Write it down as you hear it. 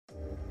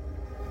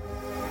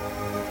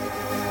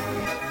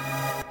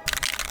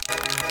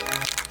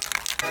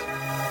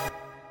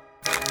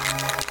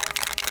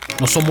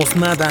No somos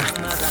nada,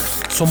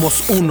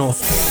 somos uno.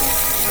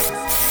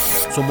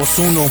 Somos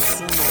uno,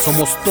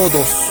 somos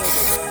todos.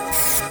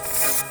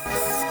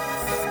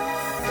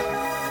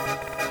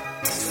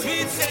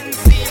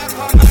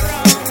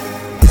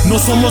 No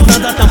somos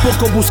nada,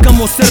 tampoco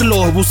buscamos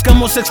serlo.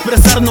 Buscamos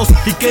expresarnos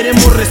y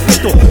queremos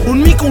respeto.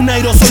 Un mico, un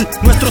aerosol,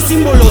 nuestro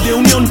símbolo de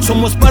unión.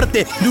 Somos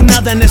parte de un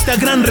nada en esta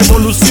gran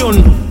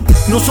revolución.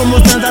 No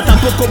somos nada,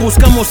 tampoco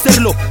buscamos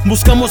serlo.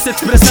 Buscamos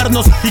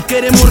expresarnos y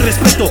queremos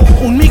respeto.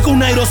 Un mico,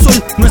 un aerosol,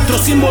 nuestro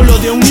símbolo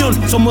de unión.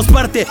 Somos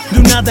parte de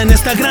un nada en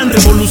esta gran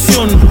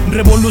revolución.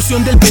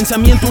 Revolución del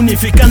pensamiento,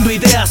 unificando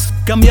ideas,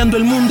 cambiando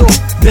el mundo,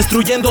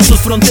 destruyendo sus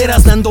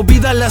fronteras, dando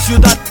vida a la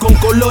ciudad con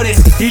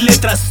colores y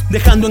letras,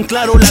 dejando en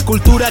claro la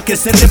cultura que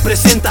se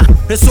representa.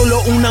 Es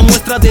solo una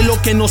muestra de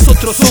lo que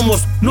nosotros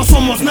somos. No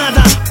somos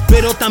nada,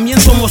 pero también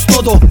somos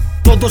todo.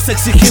 Todos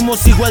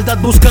exigimos igualdad,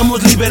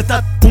 buscamos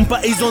libertad. Un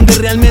país donde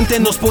realmente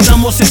nos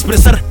podamos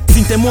expresar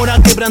sin temor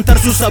a quebrantar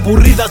sus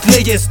aburridas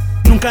leyes.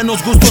 Nunca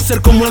nos gustó ser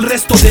como el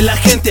resto de la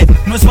gente.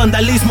 No es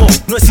vandalismo,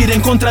 no es ir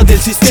en contra del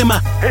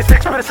sistema. Es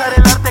expresar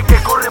el arte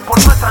que corre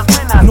por nuestras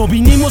venas. No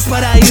vinimos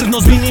para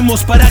irnos,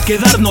 vinimos para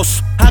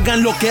quedarnos.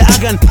 Hagan lo que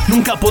hagan,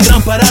 nunca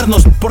podrán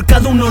pararnos. Por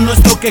cada uno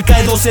nuestro que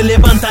cae, dos se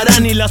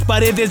levantarán. Y las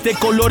paredes de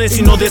colores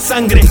y no de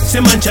sangre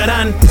se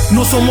mancharán.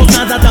 No somos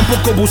nada,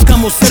 tampoco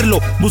buscamos serlo.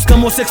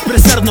 Buscamos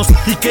expresarnos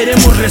y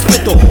queremos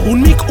respeto.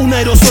 Un mic, un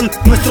aerosol,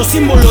 nuestro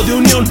símbolo de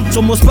unión.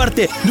 Somos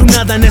parte de un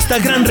nada en esta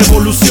gran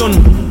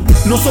revolución.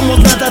 No somos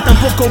nada,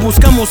 tampoco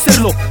buscamos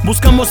serlo.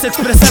 Buscamos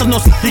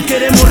expresarnos y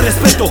queremos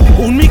respeto.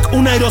 Un mic,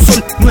 un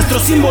aerosol, nuestro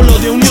símbolo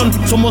de unión.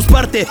 Somos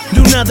parte de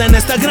un nada en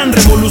esta gran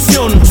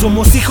revolución.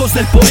 Somos hijos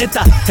del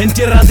poeta en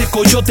tierra de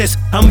coyotes,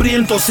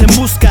 hambrientos en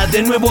busca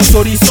de nuevos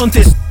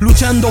horizontes,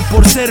 luchando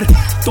por ser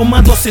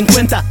tomados en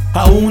cuenta.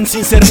 Aún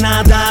sin ser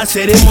nada,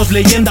 seremos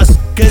leyendas.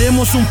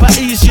 Queremos un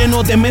país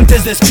lleno de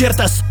mentes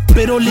despiertas,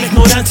 pero la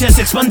ignorancia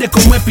se expande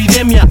como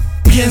epidemia.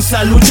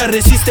 Piensa, lucha,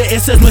 resiste,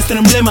 ese es nuestro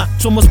emblema.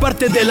 Somos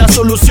parte de la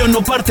solución,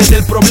 no parte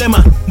del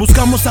problema.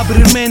 Buscamos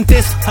abrir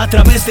mentes a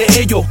través de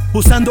ello,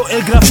 usando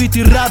el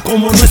graffiti rap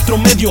como nuestro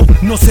medio.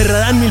 Nos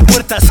cerrarán 1000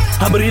 puertas,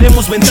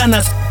 abriremos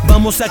ventanas.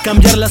 Vamos a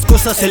cambiar las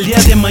cosas el día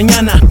de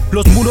mañana.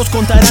 Los muros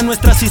contarán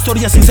nuestras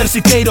historias sin ser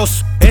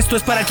siqueiros. Esto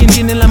es para quien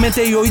tiene la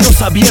mente y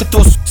oídos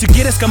abiertos. Si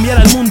quieres cambiar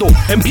al mundo,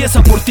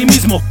 empieza por ti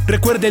mismo.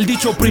 Recuerda el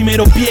dicho,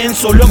 primero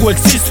pienso, luego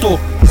existo.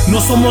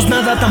 No somos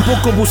nada,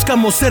 tampoco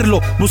buscamos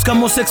serlo.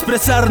 Buscamos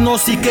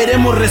expresarnos y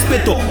queremos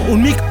respeto.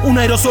 Un mic, un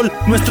aerosol,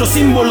 nuestro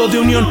símbolo de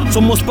unión.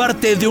 Somos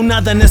parte de un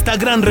nada en esta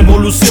gran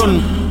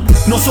revolución.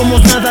 No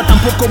somos nada,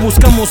 tampoco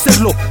buscamos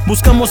serlo.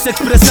 Buscamos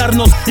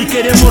expresarnos y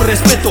queremos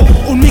respeto.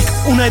 Un mic,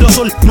 un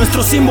aerosol,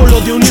 nuestro símbolo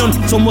de unión.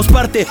 Somos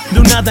parte de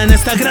un nada en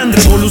esta gran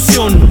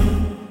revolución.